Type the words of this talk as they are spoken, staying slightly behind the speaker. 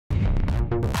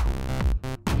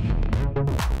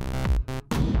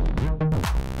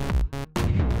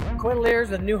Quint Lears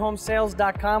with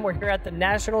newhomesales.com. We're here at the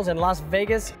Nationals in Las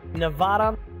Vegas,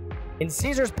 Nevada. In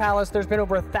Caesar's Palace, there's been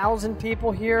over 1,000 people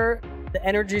here. The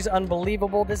energy's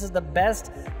unbelievable. This is the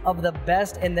best of the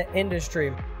best in the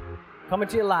industry. Coming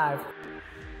to you live.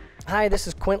 Hi, this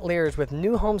is Quint Lears with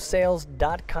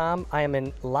newhomesales.com. I am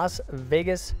in Las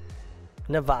Vegas,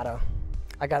 Nevada.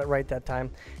 I got it right that time.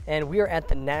 And we are at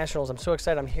the Nationals. I'm so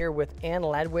excited. I'm here with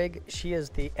Ladewig. She is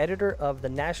the editor of the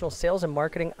National Sales and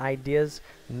Marketing Ideas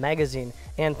magazine.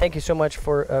 And thank you so much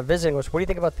for visiting us. What do you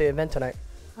think about the event tonight?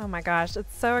 Oh my gosh,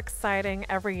 it's so exciting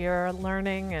every year,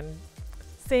 learning and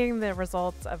seeing the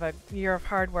results of a year of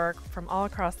hard work from all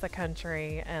across the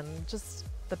country, and just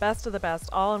the best of the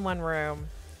best all in one room.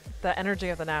 The energy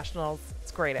of the Nationals,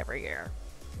 it's great every year.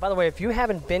 By the way, if you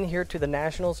haven't been here to the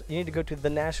Nationals, you need to go to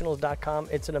thenationals.com.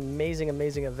 It's an amazing,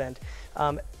 amazing event.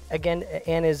 Again,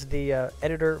 Ann is the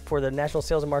editor for the National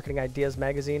Sales and Marketing Ideas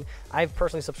magazine. I've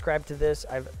personally subscribed to this.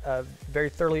 I've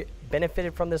very thoroughly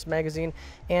benefited from this magazine.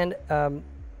 And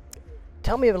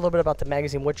tell me a little bit about the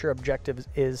magazine, what your objective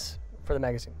is for the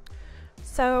magazine.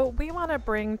 So we want to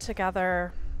bring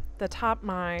together the top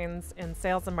minds in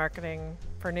sales and marketing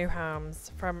for new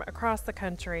homes from across the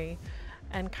country,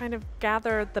 and kind of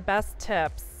gather the best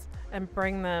tips and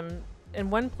bring them in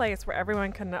one place where everyone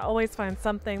can always find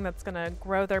something that's going to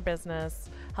grow their business,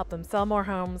 help them sell more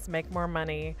homes, make more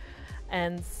money,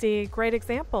 and see great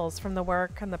examples from the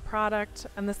work and the product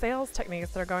and the sales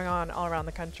techniques that are going on all around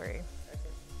the country.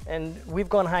 And we've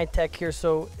gone high tech here,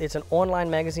 so it's an online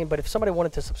magazine, but if somebody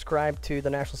wanted to subscribe to the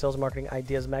National Sales and Marketing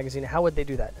Ideas magazine, how would they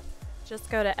do that? Just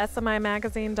go to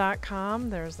SMIMagazine.com.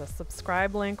 There's a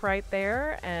subscribe link right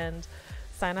there, and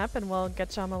sign up and we'll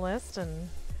get you on the list and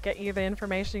get you the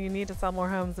information you need to sell more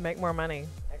homes and make more money.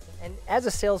 And as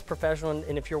a sales professional,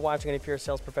 and if you're watching and if you're a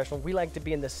sales professional, we like to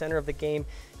be in the center of the game,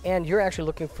 and you're actually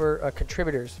looking for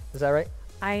contributors. Is that right?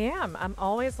 I am. I'm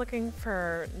always looking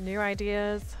for new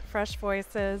ideas, fresh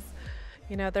voices.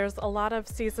 You know, there's a lot of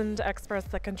seasoned experts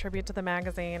that contribute to the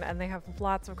magazine, and they have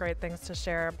lots of great things to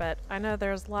share, but I know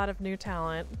there's a lot of new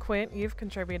talent. Quint, you've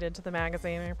contributed to the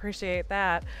magazine. I appreciate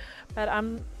that. But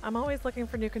I'm always looking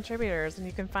for new contributors, and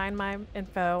you can find my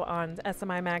info on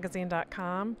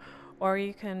SMIMagazine.com, or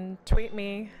you can tweet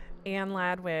me, Ann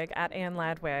Ladewig, at Ann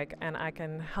Ladewig, and I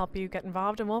can help you get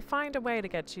involved, and we'll find a way to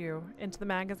get you into the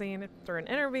magazine through an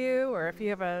interview, or if you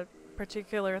have a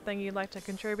particular thing you'd like to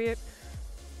contribute,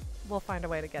 we'll find a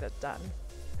way to get it done.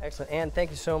 Excellent. Ann, thank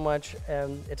you so much.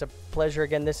 It's a pleasure.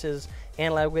 Again, this is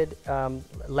Ann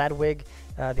Ladewig,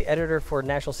 the editor for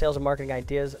National Sales and Marketing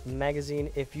Ideas magazine.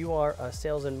 If you are a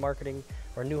sales and marketing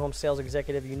or new home sales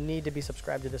executive, you need to be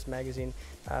subscribed to this magazine.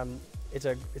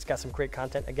 It's got some great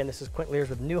content. Again, this is Quint Lears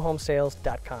with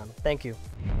newhomesales.com. Thank you.